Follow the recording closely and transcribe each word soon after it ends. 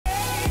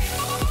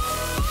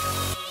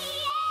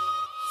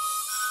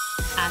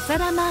浅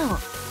田真央、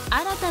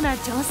新たな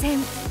挑戦、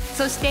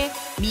そして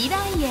未来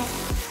へ。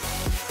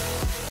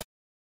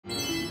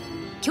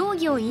競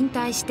技を引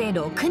退して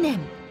6年、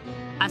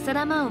浅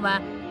田真央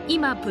は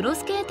今プロ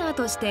スケーター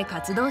として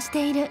活動し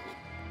ている。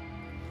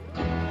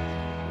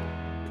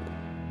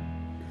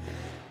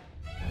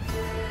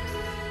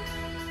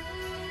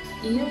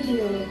いよい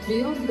よビ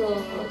ヨンド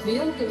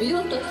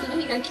す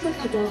る日が来た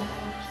かと、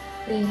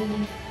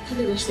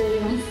覚悟しており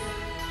ます。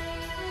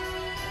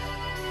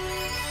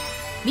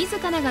自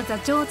らが座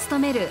長を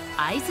務める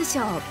アイスシ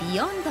ョービ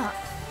ヨンド。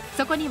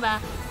そこに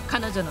は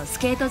彼女のス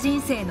ケート人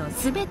生の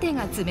全て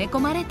が詰め込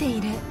まれてい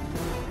る。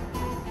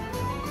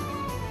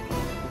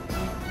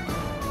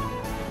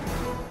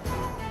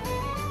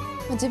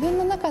自分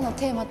の中の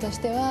テーマとし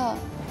ては、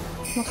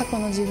過去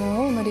の自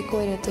分を乗り越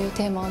えるという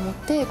テーマを持っ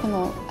てこ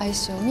のアイ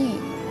スショー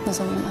に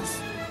臨みま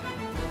す。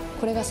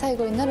これが最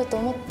後になると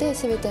思って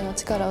全ての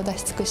力を出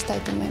し尽くしたい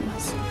と思いま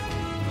す。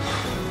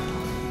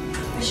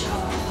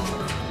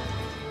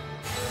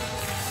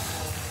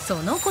そ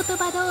の言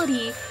葉通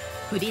り、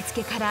振り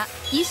付けから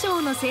衣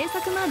装の制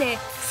作まで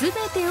全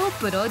てを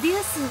プロデュー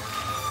ス。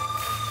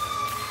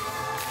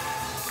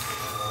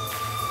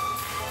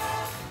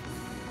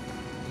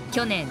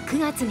去年9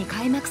月に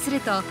開幕す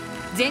ると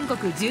全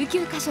国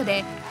19カ所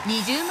で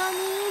20万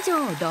人以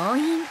上を動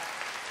員。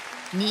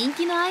人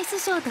気のアイス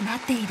ショーとなっ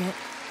ている。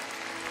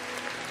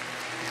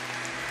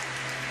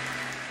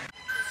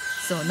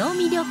その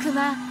魅力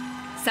は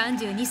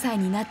32歳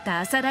になっ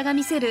た浅田が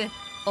見せる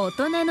大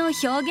人の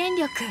表現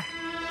力。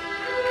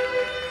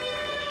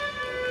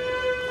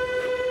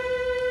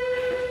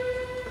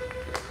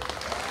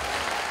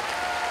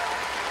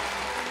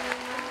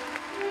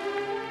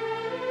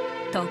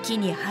時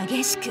に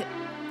激しく、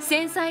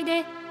繊細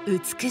で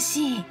美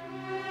しい。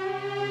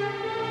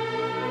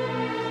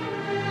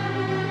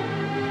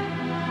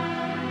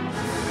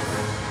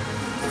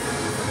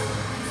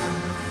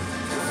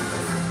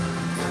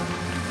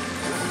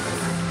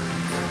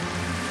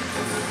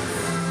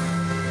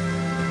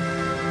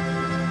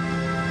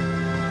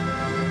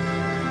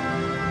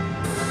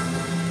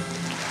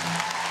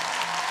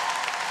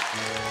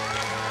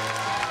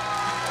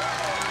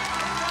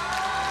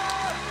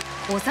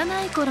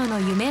幼い頃の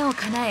夢を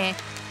叶え、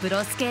プ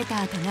ロスケータ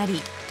ーとなり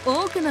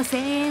多くの声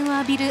援を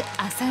浴びる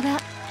浅田。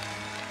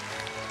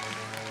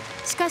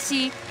しか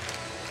し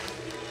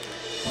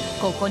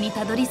ここに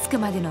たどり着く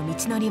までの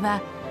道のり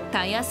は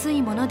たやす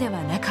いもので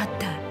はなかっ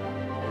た。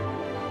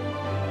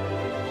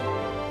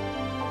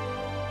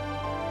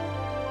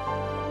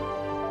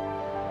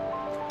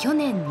去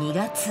年2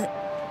月、おはよ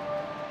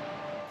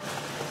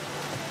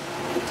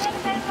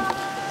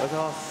うご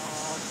ざい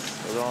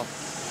ま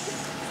す。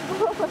おは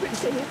ようござ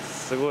いま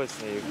す。すごいで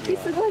すね、雪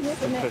が。すごいで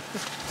すね。よ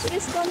ろ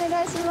しくお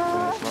願いし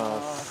ま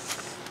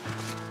す。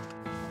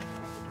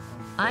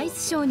アイ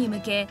スショーに向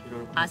け、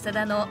浅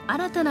田の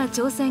新たな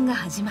挑戦が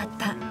始まっ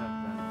た。引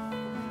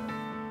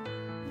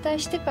退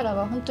してから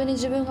は本当に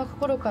自分が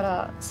心か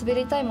ら滑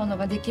りたいもの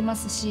ができま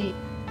すし、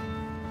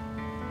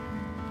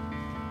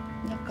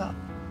なんか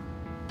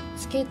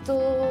スケー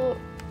ト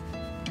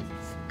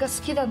が好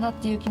きだなっ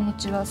ていう気持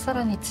ちはさ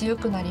らに強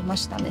くなりま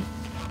したね。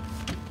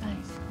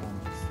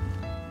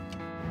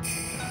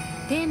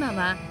テーマ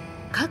は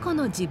過去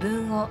の自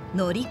分を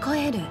乗り越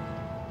える。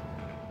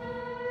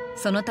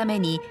そのため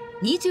に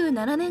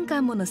27年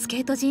間ものス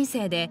ケート人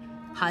生で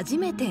初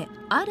めて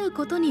ある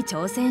ことに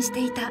挑戦し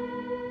ていた。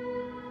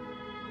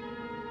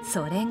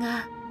それ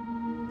が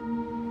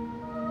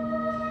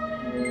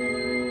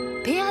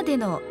ペアで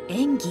の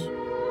演技。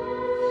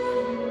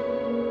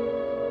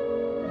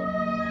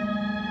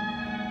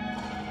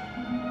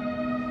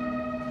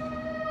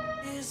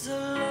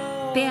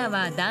ペア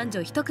は男女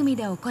1組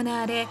で行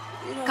われ、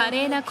華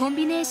麗なコン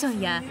ビネーショ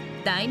ンや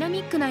ダイナ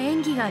ミックな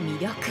演技が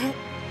魅力。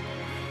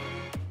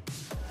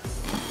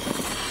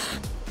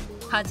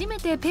初め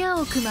てペア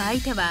を組む相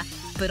手は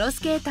プロ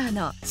スケーター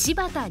の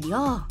柴田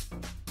遼。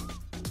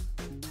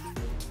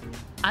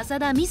浅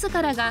田自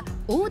らが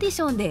オーディ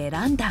ションで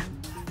選んだ。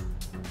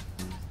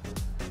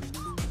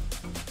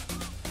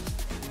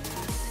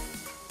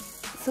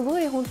すご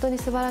い本当に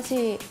素晴ら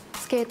しい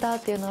スケーターっ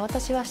ていうのは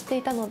私は知って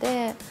いたの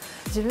で、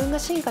自分が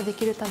進化で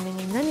きるため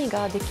に何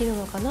ができる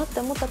のかなって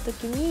思った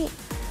時に、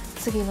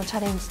次のチャ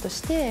レンジと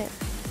して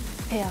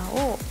ペア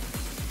を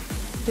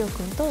りょう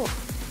くんと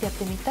やっ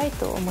てみたい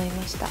と思い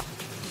ました。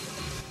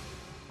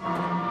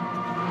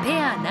ペ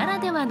アなら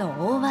ではの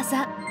大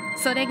技、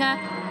それが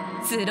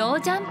スロー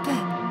ジャンプ。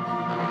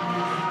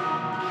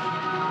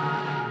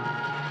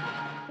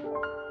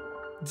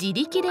自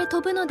力で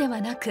飛ぶのでは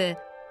なく、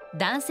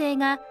男性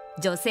が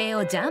女性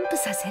をジャンプ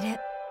させる。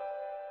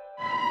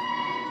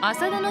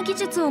浅田の技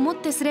術をもっ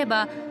てすれ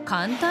ば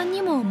簡単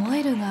にも思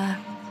えるが、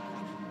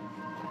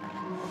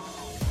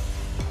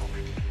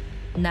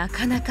な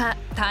かなか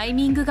タイ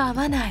ミングが合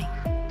わない。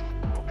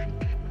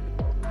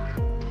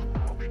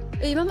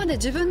今まで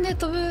自分で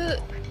飛ぶ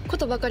こ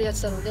とばかりやっ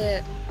てたの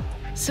で、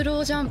ス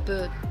ロージャン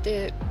プっ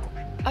て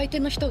相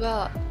手の人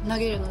が投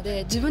げるの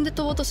で、自分で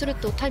飛ぼうとする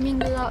とタイミン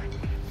グが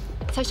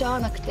最初合わ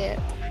なくて、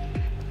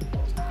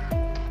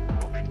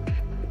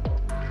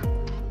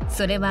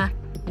それは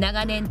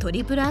長年ト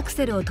リプルアク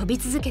セルを飛び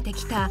続けて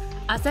きた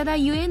浅田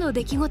ゆえの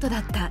出来事だ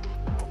った。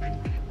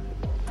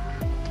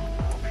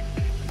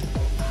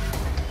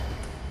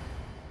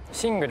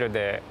シングル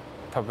で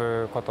飛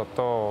ぶこと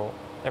と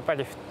やっぱ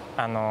りス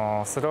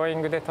ローイ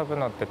ングで飛ぶ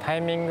のってタ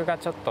イミングが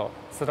ちょっと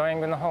スローイ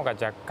ングの方が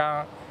若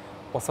干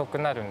遅く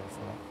なるんです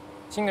ね。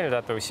シングル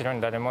だと後ろ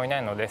に誰もいな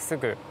いのです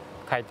ぐ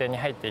回転に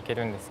入っていけ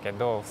るんですけ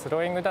ど、ス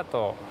ローイングだ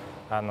と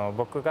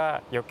僕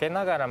が避け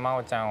ながら真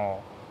央ちゃんを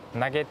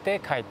投げて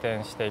回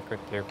転していくっ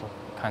ていう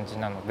感じ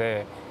なの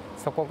で、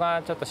そこ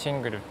がちょっとシ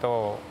ングル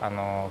と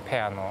ペ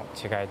アの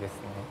違いですね。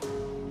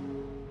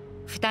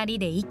2人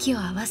で息を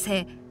合わ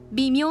せ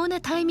微妙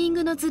なタイミン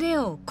グのズレ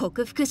を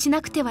克服し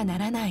なくてはな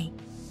らない。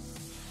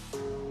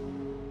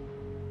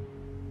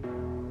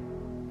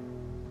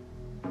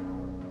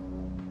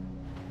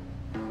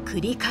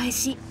繰り返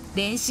し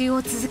練習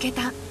を続け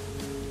た。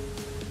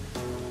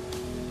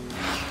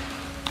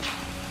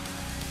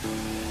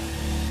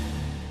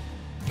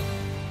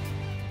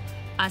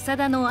浅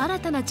田の新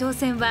たな挑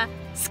戦は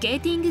スケ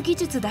ーティング技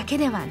術だけ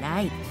では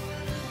ない。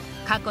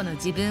過去の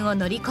自分を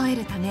乗り越え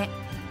るため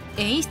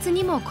演出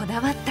にもこ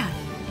だわった。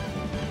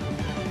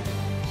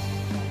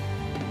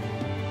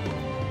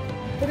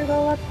これが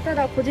終わった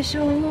らポジシ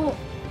ョンを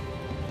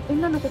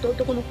女の子と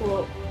男の子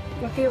を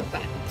分けようか。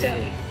じゃあ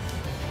こ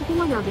こ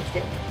まではでき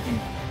てる。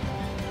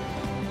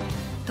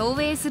投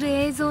影する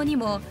映像に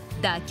も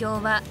妥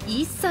協は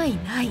一切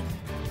ない。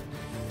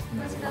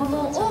こ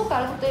の O か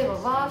ら例えば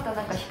わーっと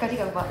なんか光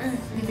が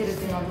出てるっ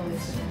ていうのはどうで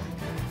す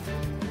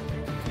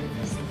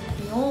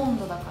か？温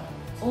度だか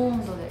ら温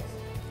度で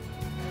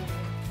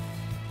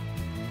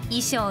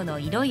衣装の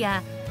色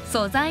や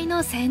素材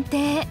の選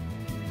定、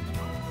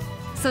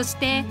そし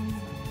て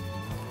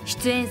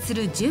出演す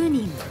る10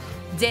人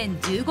全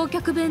15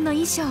曲分の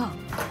衣装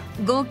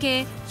合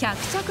計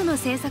100着の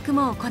制作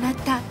も行っ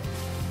た。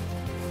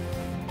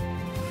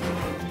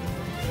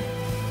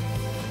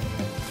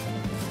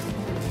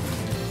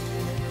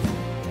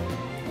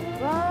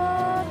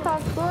わーか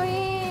っこい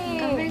い。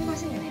画面越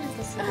しに見る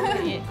とすご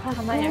い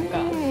華やか。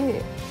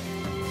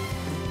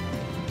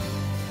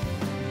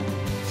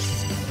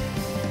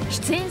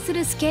出演す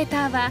るスケー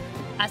ターは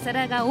浅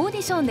田がオーデ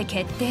ィションで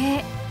決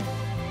定。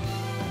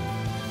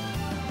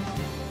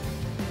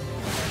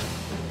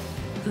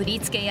振り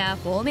付けや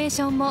フォーメー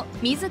ションも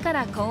自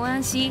ら考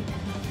案し、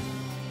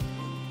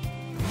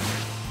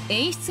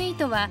演出意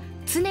図は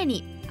常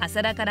に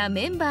浅田から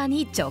メンバー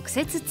に直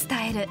接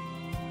伝える。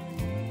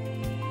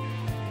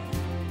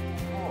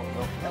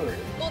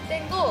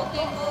5.5、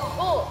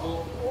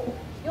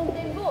4.5、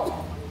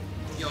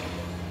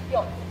4。オ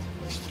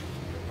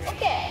ッ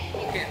ケー。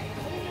ね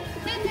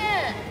えね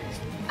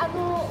え、音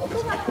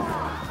がさ、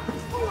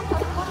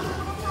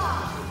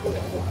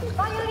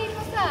バイオリンの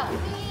さ、ウ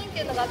ィーンって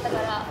いうのがあったか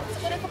ら、そ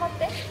こで止まっ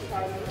て。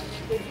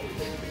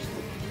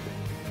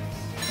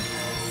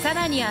さ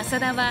らに浅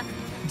田は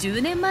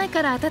10年前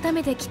から温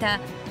めてきた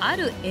あ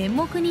る演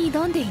目に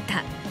挑んでい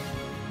た。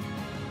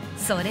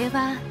それ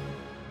は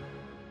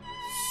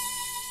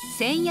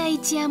千夜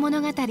一夜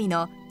物語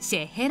のシ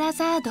ェヘラ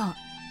ザード。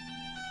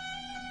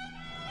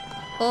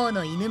王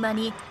の犬間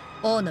に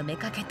王の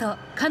妾と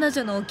彼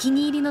女のお気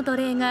に入りの奴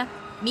隷が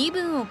身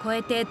分を超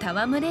えて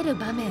戯れる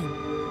場面。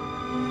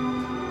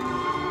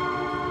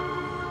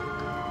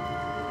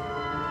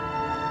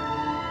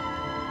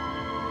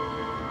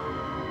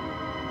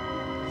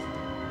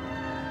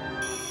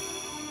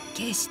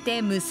決し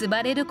て結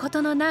ばれるこ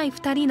とのない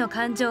2人の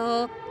感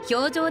情を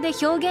表情で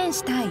表現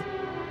したい。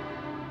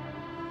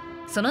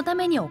そのた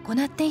めに行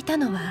っていた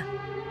のは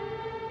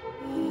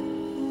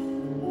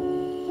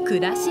ク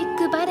ラシッ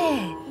クバレ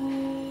エ。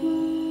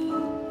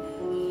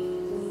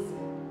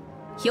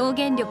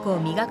表現力を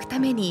磨くた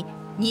めに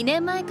2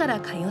年前から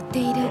通って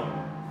いる。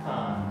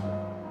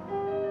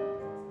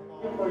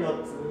横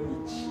4つ、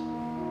1、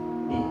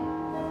2、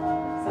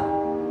3、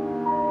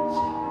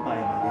4、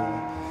前ま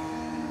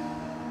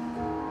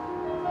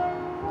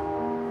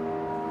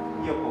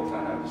で。横か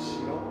ら後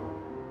ろ。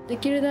で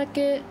きるだ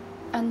け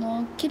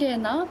綺麗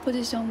なポ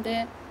ジション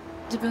で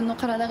自分の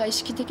体が意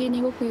識的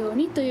に動くよう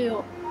にという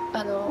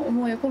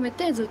思いを込め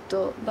てずっ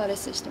とバレエ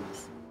してま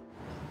す。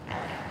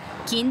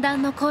禁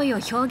断の恋を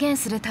表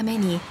現するため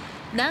に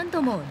何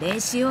度も練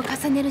習を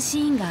重ねるシ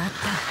ーンがあっ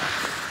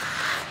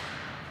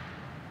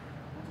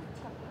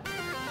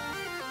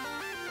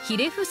た。ひ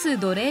れ伏す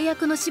奴隷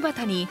役の柴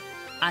田に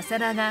浅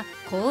田が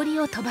氷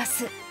を飛ば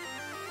す。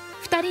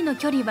2人の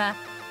距離は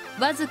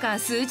わずか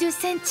数十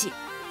センチ。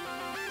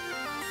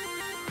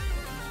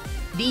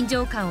臨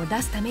場感を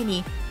出すため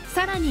に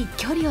さらに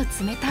距離を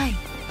詰めたい。よ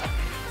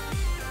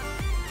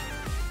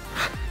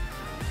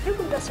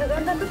くがしゃが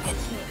んだ時に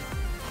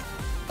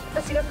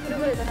私が来る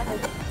ぐらいじゃなく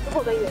ての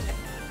方がいいです。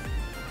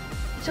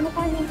その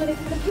タイミングで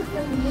キュッと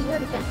逃げら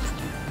れて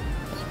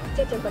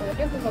出ちゃうからよく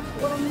が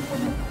心の方にち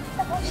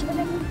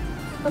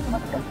ょっと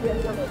待ってからや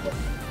るのがいいです。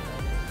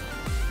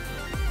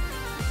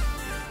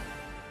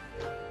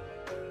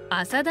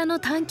浅田の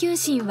探求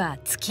心は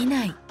尽き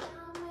ない。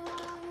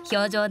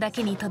表情だ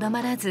けにとど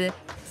まらず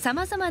さ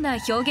まざまな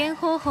表現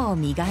方法を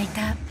磨い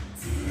た。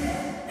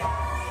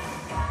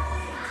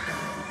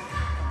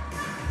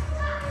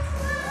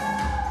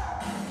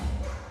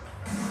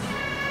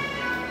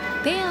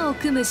ペアを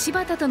組む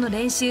柴田との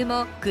練習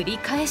も繰り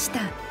返し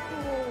た。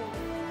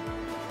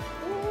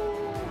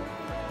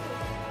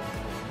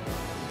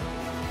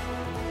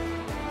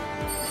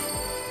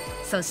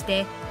そし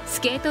て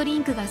スケートリ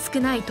ンクが少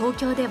ない東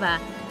京では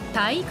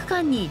体育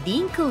館に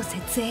リンクを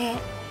設営。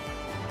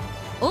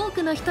多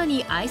くの人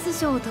にアイス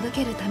ショーを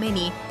届けるため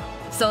に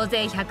総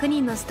勢100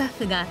人のスタッ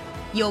フが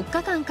4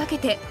日間かけ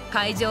て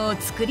会場を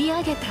作り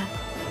上げた。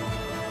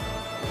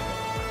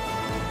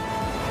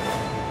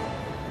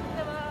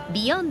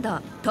ビヨンド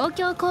東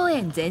京公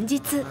演前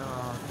日、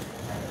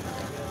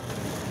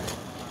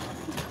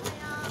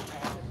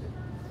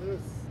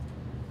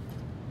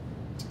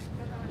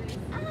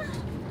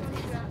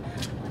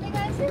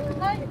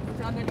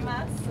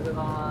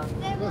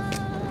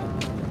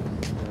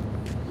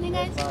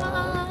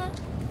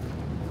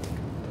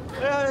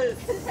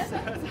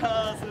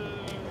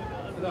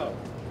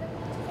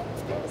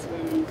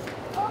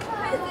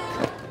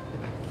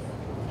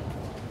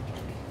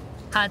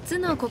初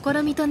の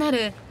試みとな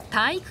る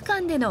体育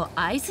館での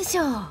アイスシ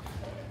ョー。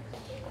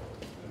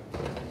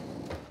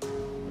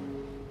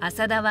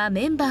浅田は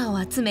メンバー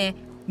を集め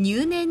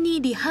入念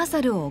にリハー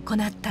サルを行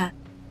った。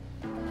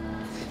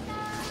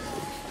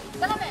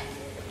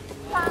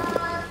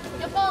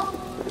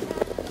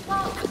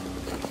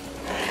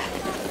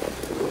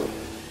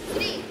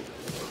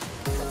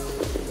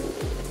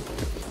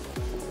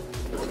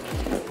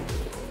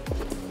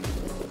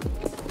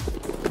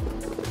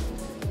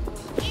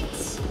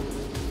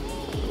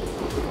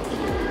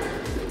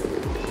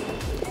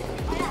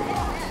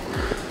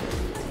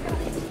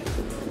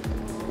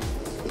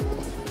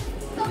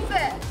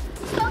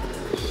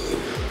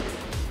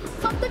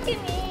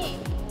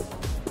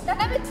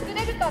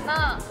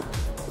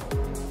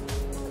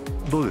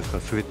どうですか、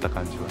滑った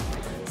感じは。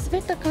滑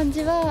った感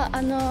じ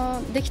は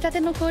出来た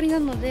ての氷な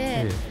の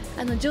で、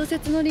常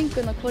設のリン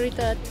クの氷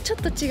とはちょっ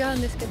と違う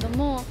んですけど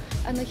も、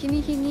日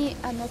に日に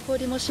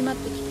氷も締まっ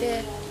てき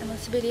て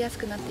滑りやす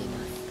くなっていま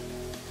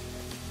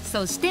す。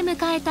そして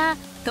迎えた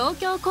東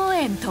京公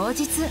演当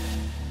日。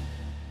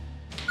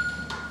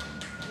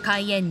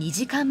開演2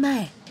時間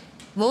前、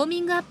ウォー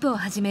ミングアップを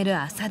始め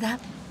る浅田。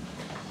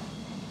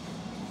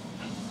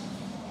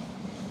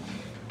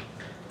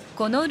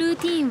このルー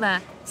ティーンは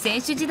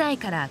選手時代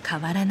から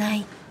変わらな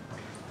い。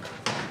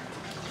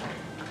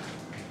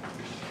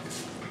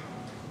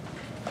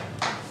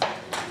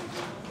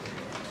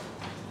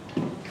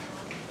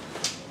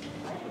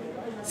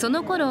そ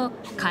の頃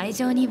会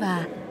場に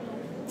は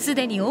す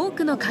でに多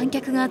くの観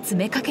客が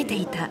詰めかけて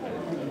いた。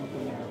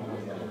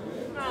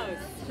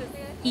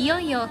いよ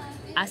いよ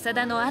浅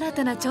田の新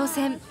たな挑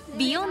戦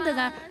ビヨンド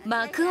が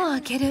幕を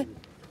開ける。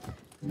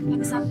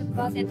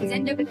130%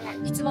 全力で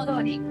いつも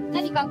通り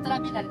何かあったら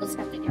みんなでぶつ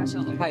かっていきまし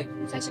ょう。はい、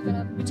最初か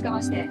らぶちかま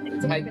して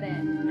全力で、は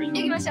い、い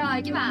きましょう。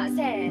いきます。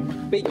せー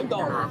の。ベイトン。お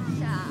願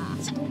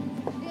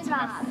いし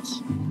ま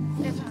す。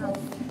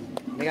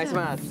お願いし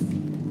ます。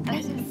お願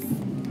いします。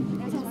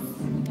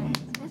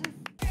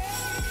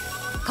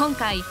今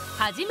回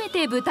初め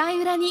て舞台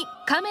裏に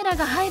カメラ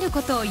が入る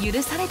ことを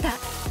許された。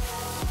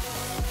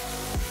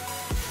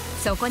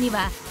そこに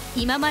は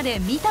今まで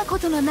見たこ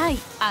とのない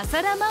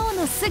浅田真央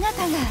の姿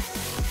が。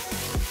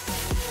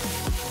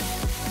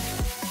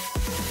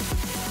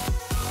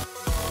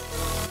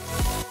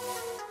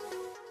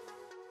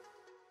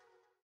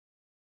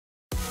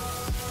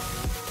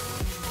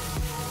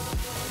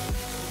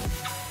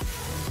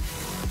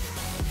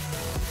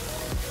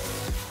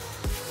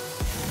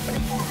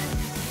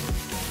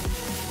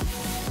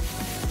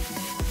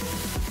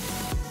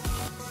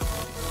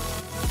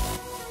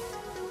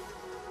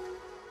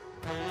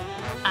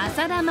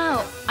浅田真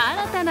央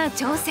新たな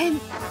挑戦。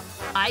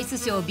アイス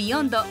ショービ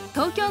ヨンド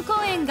東京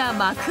公演が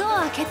幕を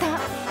開けた。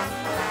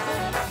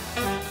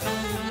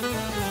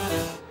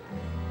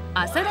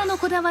浅田の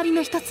こだわり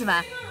の一つ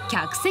は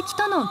客席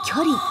との距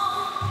離。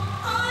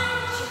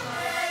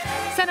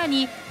さら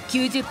に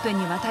90分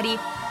にわたり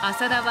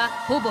浅田は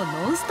ほぼ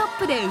ノンストッ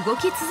プで動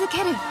き続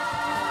ける。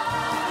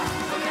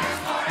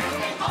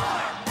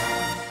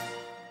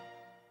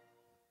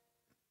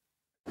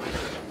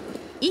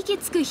息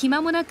つく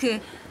暇もな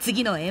く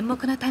次の演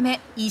目のため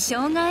衣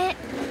装替え。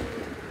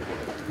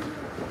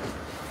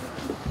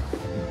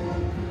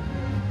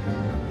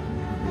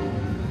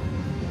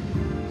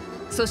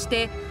そし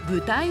て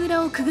舞台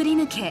裏をくぐり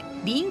抜け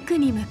リンク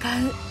に向か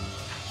う。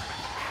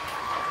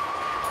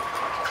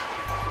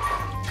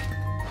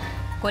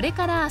これ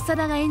から浅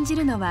田が演じ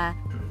るのは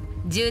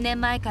10年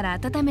前から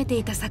温めて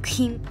いた作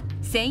品「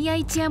千夜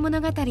一夜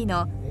物語」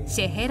の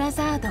シェヘラ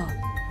ザー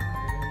ド。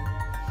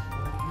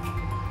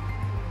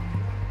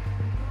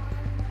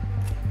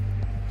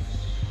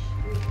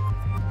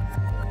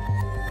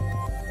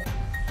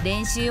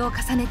練習を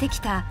重ねて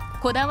きた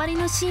こだわり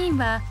のシーン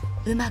は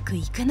うまく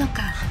いくの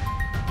か。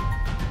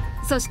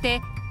そし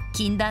て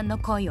禁断の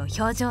恋を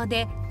表情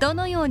でど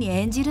のように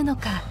演じるの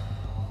か。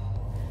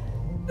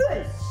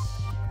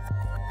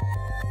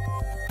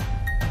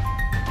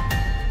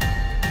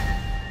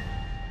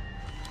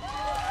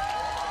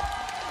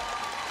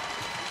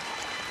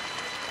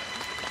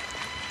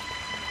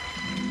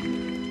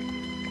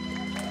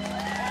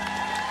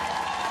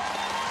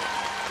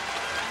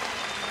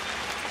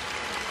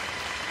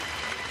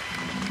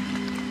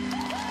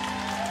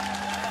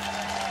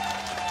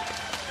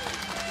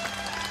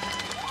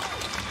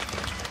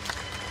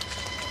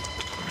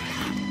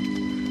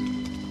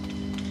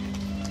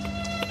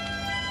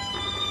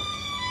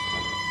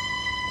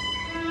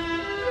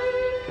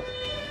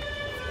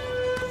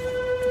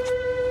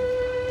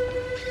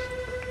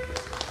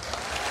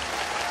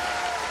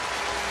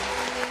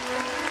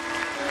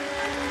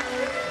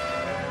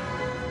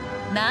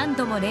何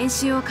度も練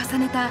習を重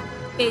ねた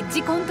エッ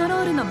ジコントロ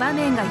ールの場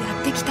面がや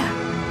ってきた。圧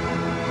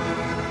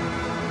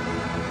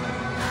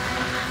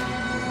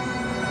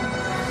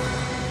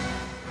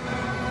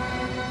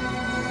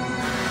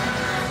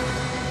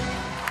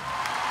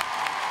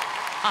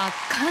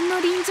巻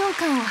の臨場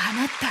感を放っ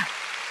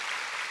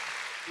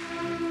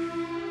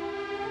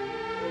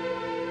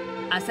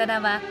た。浅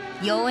田は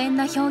妖艶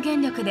な表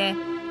現力で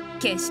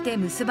決して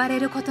結ば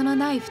れることの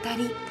ない2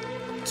人、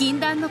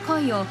禁断の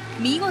恋を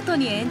見事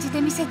に演じ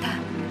てみせた。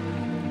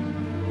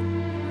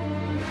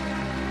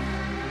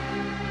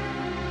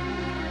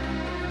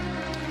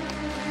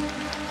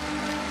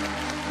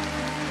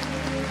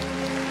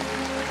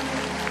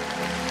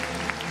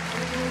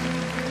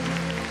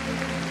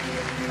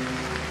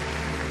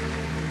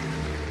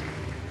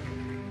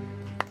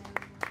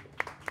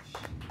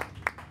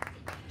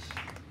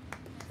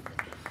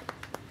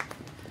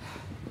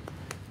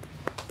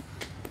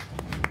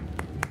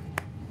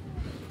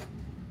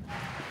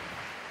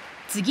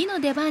次の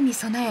出番に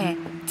備え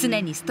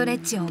常にストレッ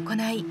チを行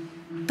い、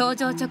登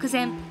場直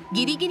前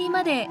ギリギリ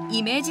まで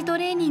イメージト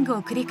レーニング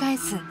を繰り返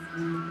す。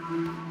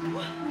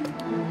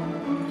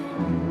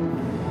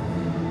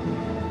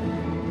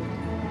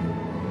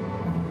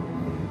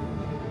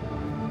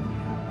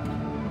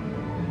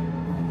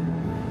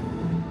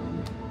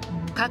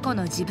過去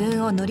の自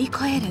分を乗り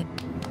越える、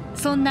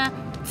そんな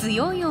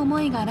強い思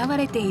いが現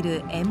れてい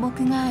る演目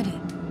がある。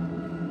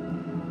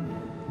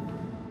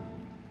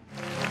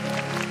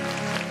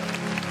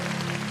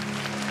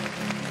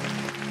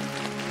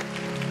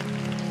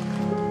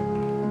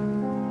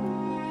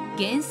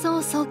幻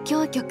想即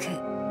興曲。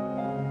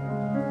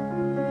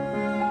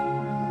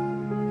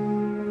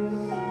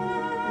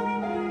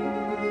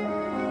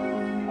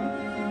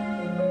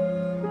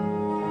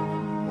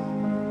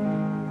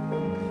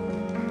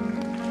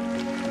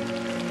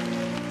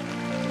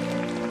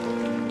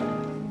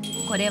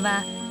これ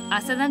は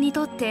浅田に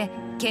とって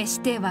決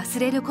して忘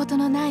れること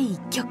のない一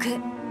曲。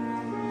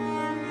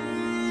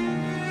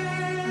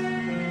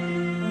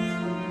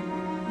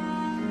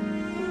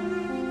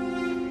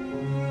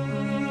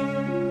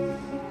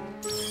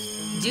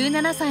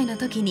17歳の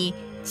時に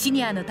シ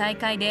ニアの大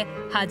会で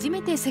初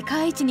めて世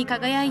界一に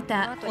輝い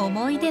た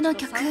思い出の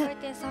曲。3回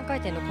転3回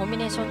転のコンビ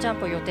ネーションジャン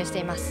プを予定して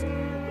います。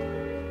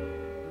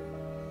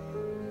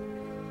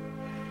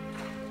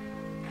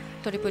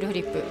トリプルフ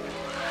リップ、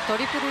ト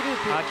リプルル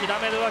ープ。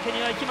諦めるわけ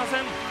にはいきません。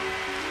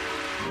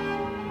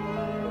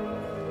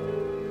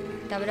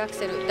ダブルアク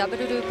セル、ダブ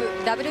ルルー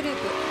プ、ダブルループ。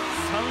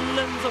3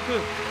連続。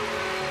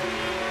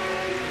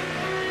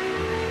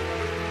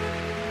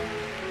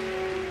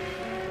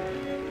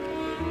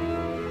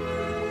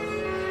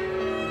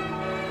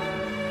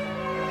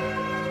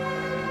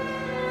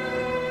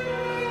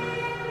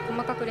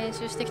細かく練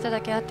習してきただ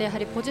けあって、やは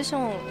りポジショ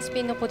ン、ス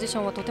ピンのポジシ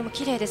ョンはとても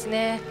綺麗です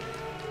ね。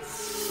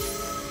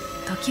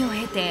時を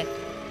経て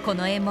こ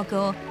の演目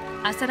を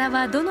浅田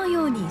はどの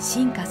ように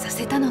進化さ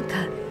せたのか。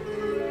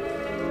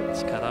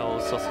力を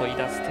注い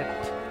だステ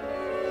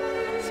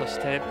ップ、そし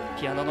て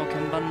ピアノの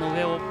鍵盤の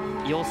上を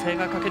妖精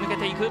が駆け抜け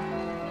ていく。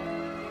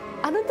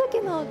あの時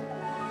の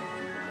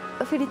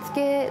振り付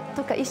け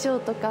とか衣装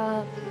と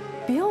か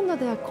ビヨンド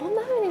ではこん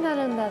な風にな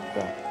るんだっ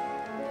て、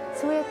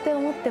そうやって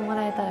思っても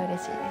らえたら嬉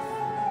しいです。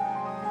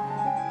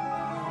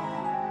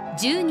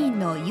10人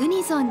のユ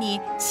ニゾン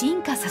に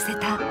進化させ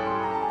た。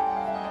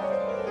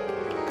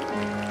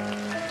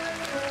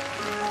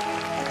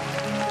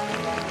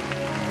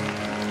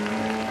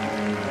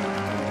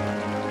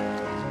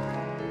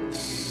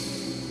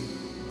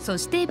そ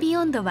してビ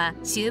ヨンドは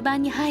終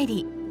盤に入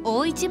り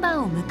大一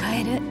番を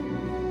迎える。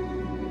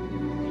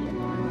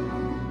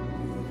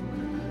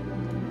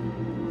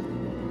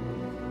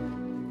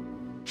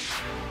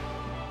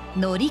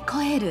乗り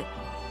越える、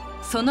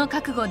その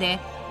覚悟で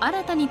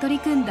新たに取り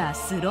組んだ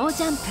スロー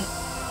ジャンプ。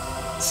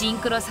シン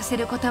クロさせ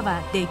ること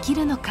はでき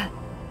るのか。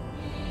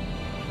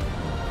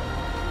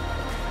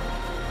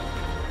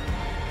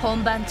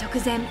本番直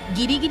前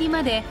ギリギリ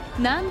まで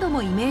何度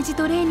もイメージ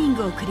トレーニン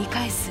グを繰り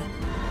返す。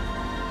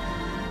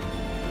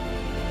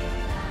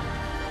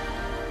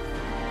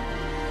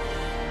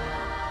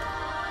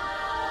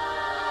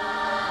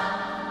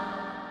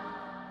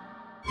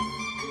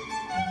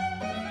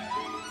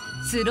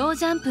スロー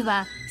ジャンプ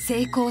は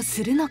成功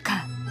するの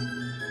か。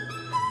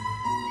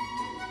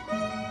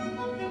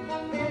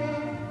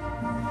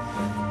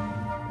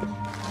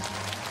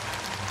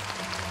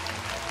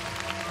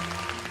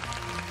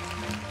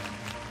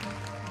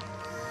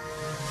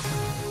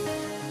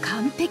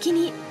完璧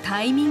に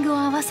タイミングを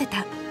合わせ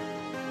た。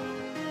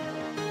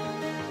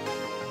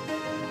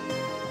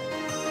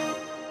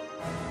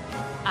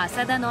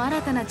浅田の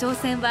新たな挑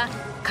戦は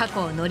過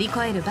去を乗り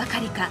越えるばか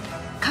りか、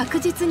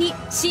確実に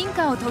進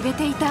化を遂げ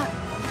ていた。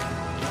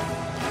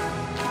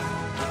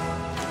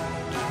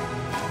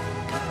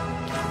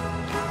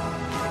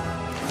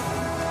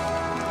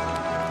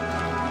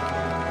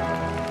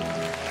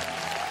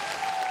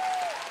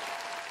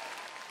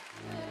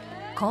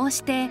こう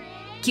して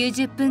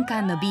90分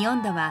間のビヨ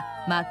ンドは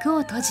幕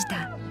を閉じ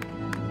た。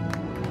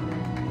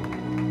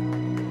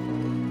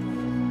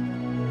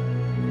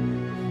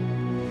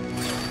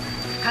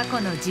過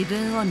去の自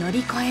分を乗り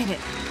越える、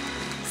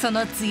そ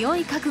の強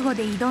い覚悟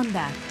で挑ん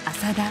だ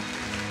浅田。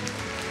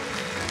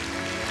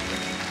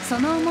そ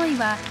の思い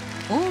は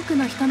多く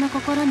の人の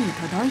心に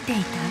届いてい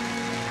た。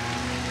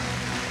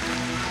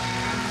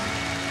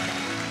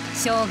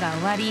ショーが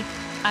終わり、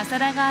浅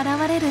田が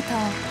現れると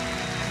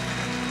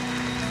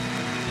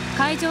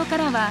会場か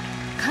らは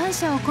感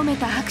謝を込め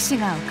た拍手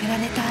が送ら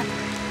れた。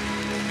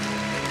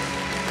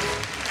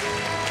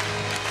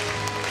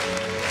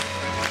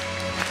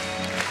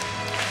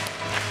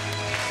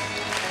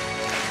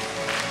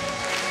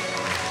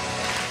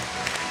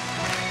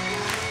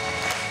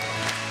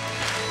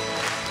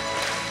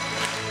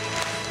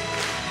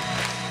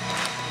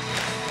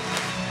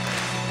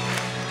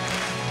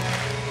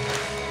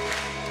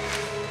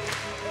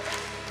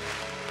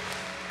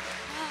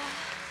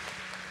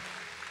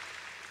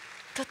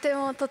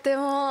とて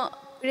も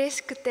嬉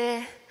しく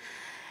て、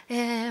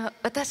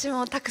私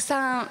もたく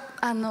さん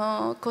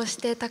こうし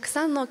てたく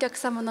さんのお客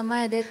様の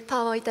前で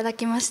パワーをいただ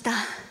きました。あ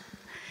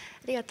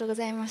りがとうご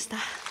ざいました。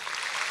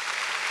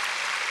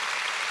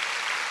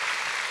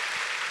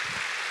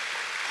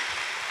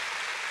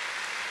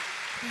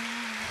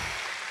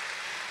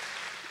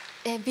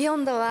ビヨ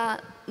ンド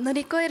は乗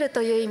り越える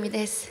という意味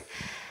です。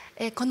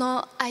こ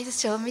のアイス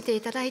ショーを見て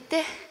いただい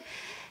て、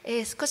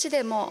少し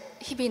でも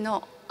日々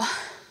の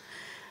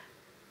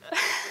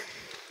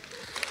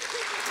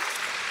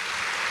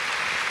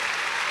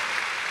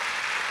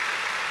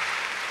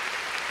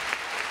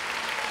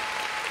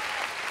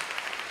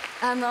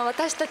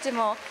私たち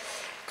も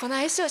この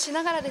アイスショーをし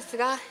ながらです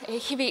が、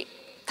日々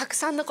たく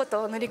さんのこ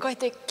とを乗り越え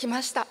てき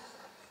ました。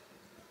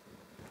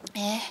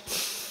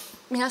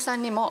皆さ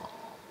んにも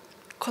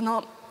こ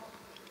の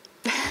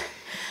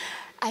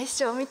アイス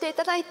ショーを見てい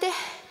ただいて、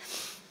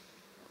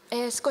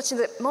少し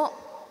でも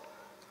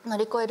乗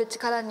り越える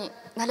力に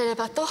なれれ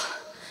ばと、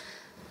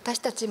私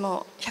たち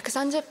も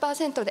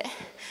 130% で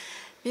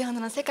ビヨン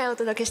ドの世界をお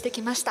届けして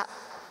きました。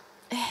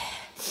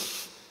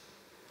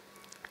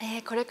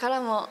これから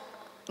も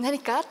何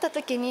かあった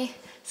時に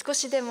少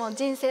しでも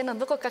人生の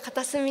どこか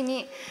片隅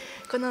に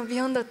このビ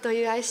ヨンドと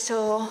いうアイスショー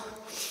を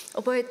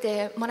覚え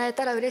てもらえ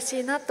たら嬉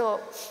しいな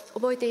と、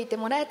覚えていて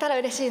もらえたら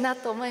嬉しいな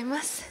と思い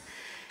ます。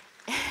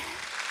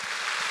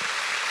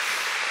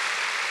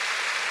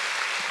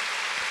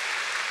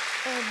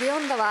ビヨ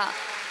ンドは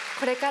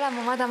これから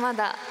もまだま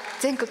だ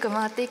全国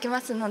回っていき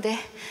ますので、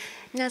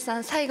皆さ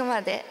ん最後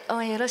まで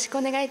応援よろしく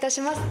お願いいた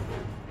します。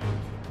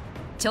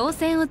挑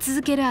戦を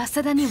続ける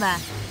浅田には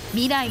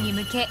未来に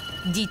向け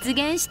実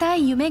現した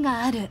い夢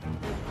がある。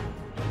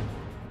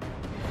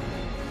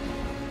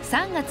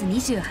3月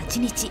28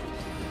日、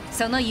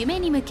その夢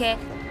に向け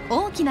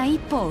大きな一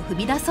歩を踏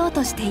み出そう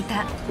としていた。お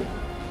はよ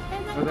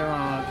うござい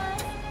ます。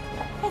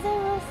おはようござい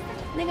ます。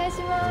お願い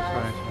し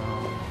ます。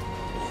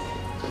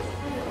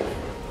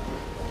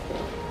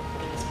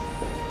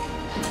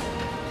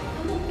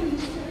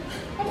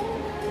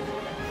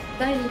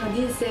第二の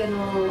人生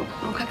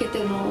をかけ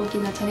ての大き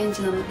なチャレン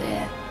ジなの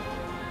で、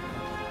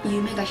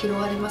夢が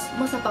広がります。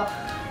まさか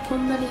こ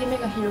んなに夢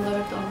が広が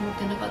るとは思っ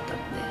てなかったの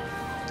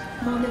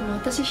で、もうでも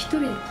私一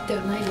人で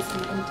はないです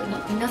ね。本当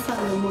に皆さ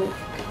んの思い、やっ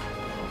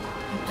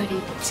ぱり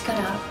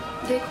力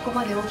でここ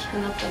まで大きく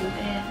なったの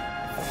で。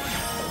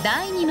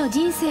第二の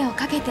人生を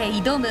かけて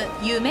挑む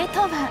夢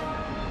とは。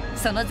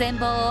その全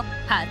貌を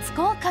初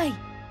公開。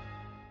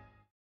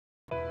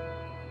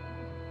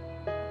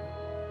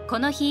こ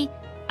の日、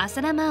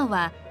浅田真央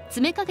は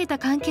詰めかけた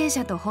関係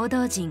者と報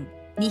道陣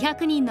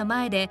200人の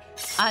前で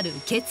ある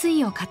決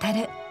意を語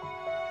る。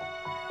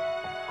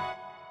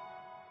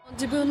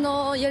自分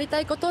のやりた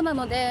いことな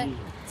ので、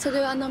そ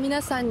れを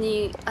皆さん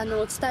に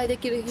お伝えで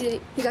きる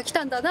日が来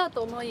たんだな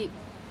と思い、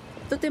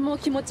とても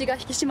気持ちが引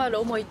き締まる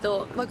思い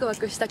と、ワクワ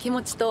クした気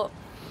持ちと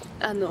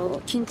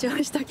緊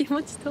張した気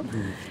持ちと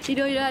い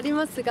ろいろあり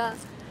ますが、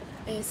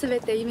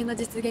全て夢の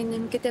実現に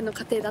向けての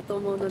過程だと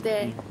思うの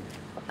で、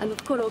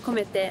心を込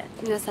めて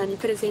皆さんに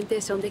プレゼンテ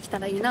ーションできた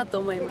らいいなと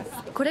思います。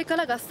これか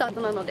らがスター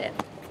トなので、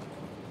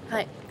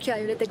はい、気合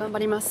い入れて頑張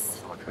りま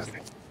す。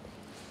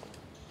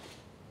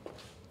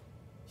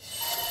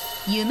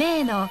夢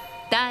への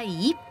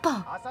第一歩。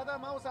浅田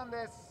真央さん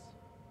です。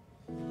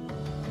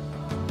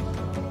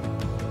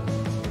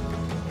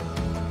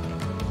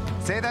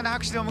盛大な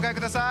拍手でお迎え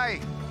ください。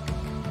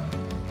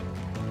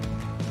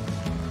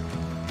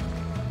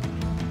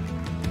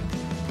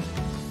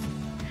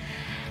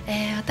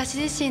私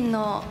自身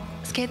の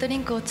スケートリ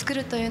ンクを作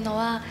るというの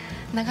は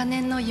長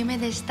年の夢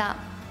でした。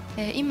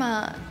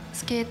今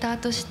スケーター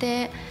とし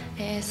て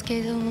ス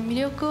ケートの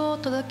魅力を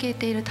届け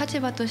ている立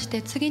場とし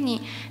て、次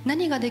に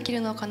何ができ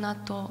るのかな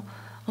と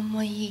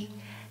思い、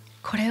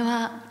これ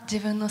は自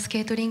分のス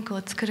ケートリンク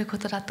を作るこ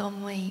とだと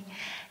思い、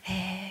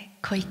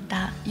こういっ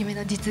た夢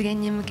の実現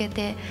に向け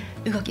て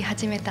動き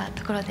始めた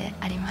ところで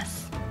ありま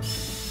す。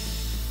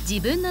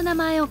自分の名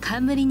前を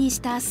冠に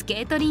したス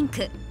ケートリン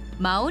ク、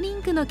マオリ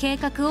ンクの計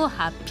画を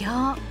発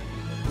表。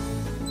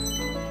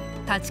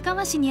立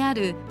川市にあ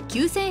る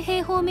9000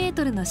平方メー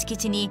トルの敷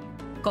地に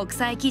国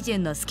際基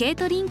準のスケー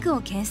トリンク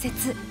を建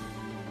設。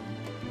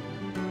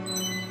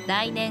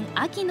来年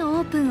秋の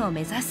オープンを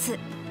目指す。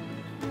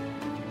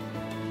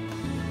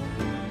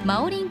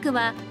マオリンク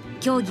は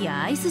競技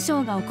やアイスシ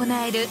ョーが行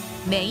える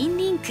メイン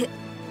リンク、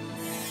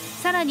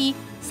さらに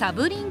サ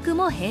ブリンク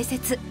も併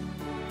設。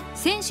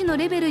選手の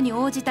レベルに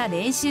応じた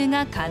練習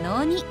が可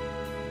能に。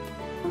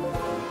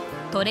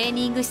トレー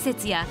ニング施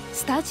設や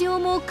スタジオ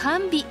も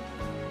完備。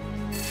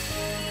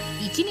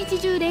一日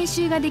中練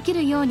習ができ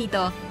るように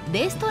と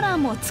レストラ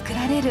ンも作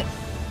られる。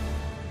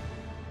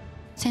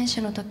選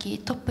手の時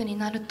トップに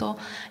なると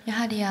や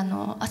はり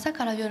朝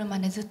から夜ま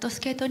でずっと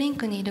スケートリン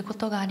クにいるこ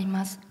とがあり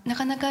ます。な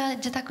かなか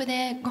自宅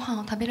でご飯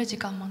を食べる時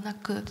間もな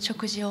く、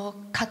食事を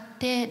買っ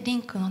てリ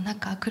ンクの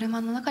中、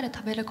車の中で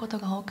食べること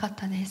が多かっ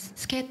たです。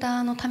スケータ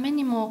ーのため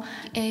にも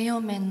栄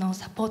養面の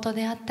サポート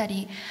であった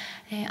り、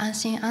安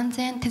心安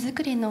全手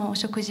作りのお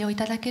食事をい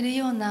ただける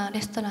ようなレ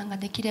ストランが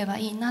できれば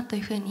いいなとい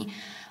うふうに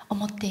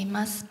思ってい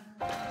ます。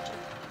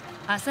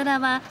浅田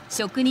は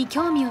食に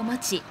興味を持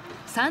ち、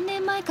3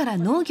年前から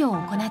農業を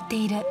行って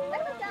いる。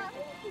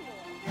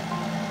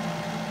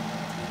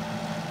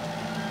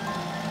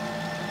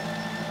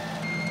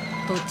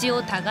土地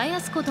を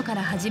耕すことか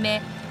ら始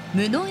め、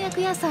無農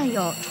薬野菜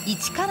を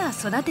一から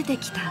育てて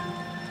きた。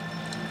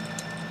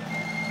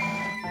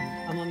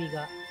甘み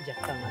が若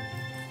干ある。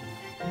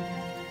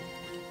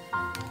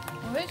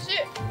美味しい。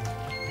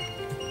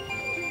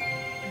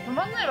止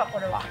まんないわこ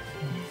れは。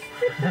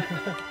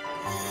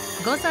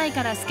5歳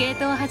からスケー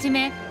トを始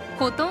め、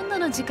ほとんど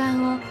の時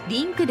間を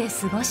リンクで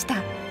過ごした。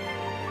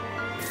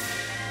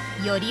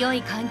より良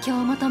い環境を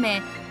求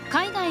め、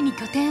海外に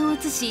拠点を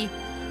移し、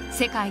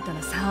世界と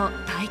の差を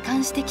体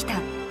感してきた。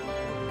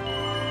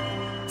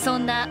そ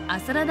んな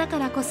浅田だか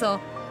らこそ、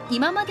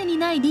今までに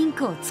ないリン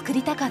クを作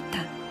りたかっ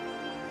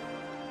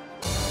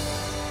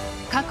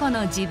た。過去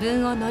の自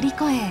分を乗り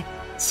越え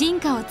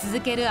進化を続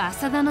ける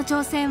浅田の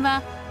挑戦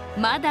は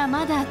まだ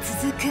まだ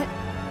続く。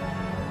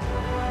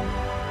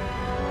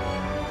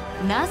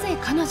なぜ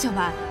彼女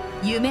は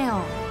夢を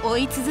追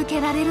い続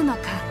けられるのか。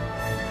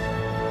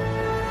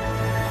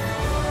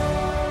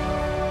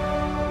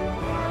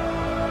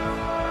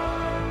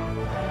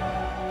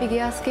フィギ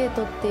ュアスケー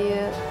トってい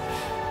う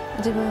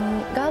自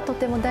分がと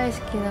ても大好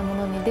きなも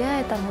のに出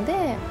会えたの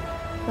で、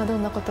ど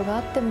んなことがあ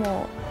って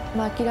も、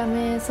諦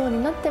めそう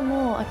になって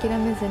も諦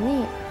めず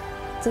に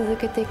続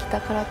けてきた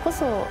からこ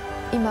そ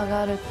今が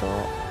あると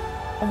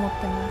思っ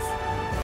てます。